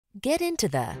Get into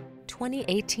the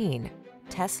 2018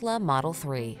 Tesla Model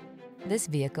 3. This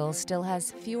vehicle still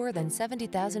has fewer than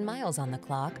 70,000 miles on the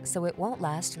clock, so it won't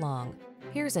last long.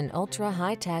 Here's an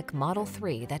ultra-high-tech Model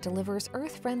 3 that delivers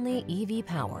earth-friendly EV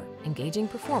power, engaging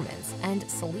performance, and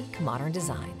sleek modern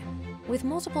design. With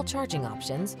multiple charging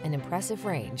options, an impressive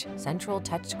range, central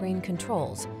touchscreen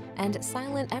controls, and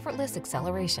silent, effortless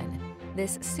acceleration,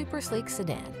 this super sleek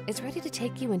sedan is ready to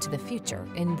take you into the future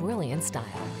in brilliant style.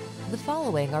 The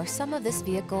following are some of this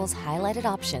vehicle's highlighted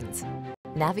options: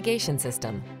 navigation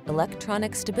system,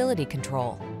 electronic stability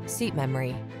control, seat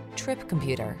memory, trip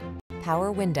computer,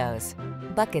 power windows,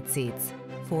 bucket seats,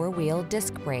 four-wheel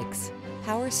disc brakes,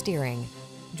 power steering.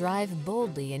 Drive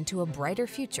boldly into a brighter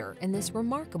future in this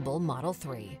remarkable Model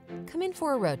 3. Come in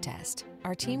for a road test.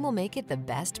 Our team will make it the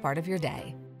best part of your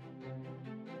day.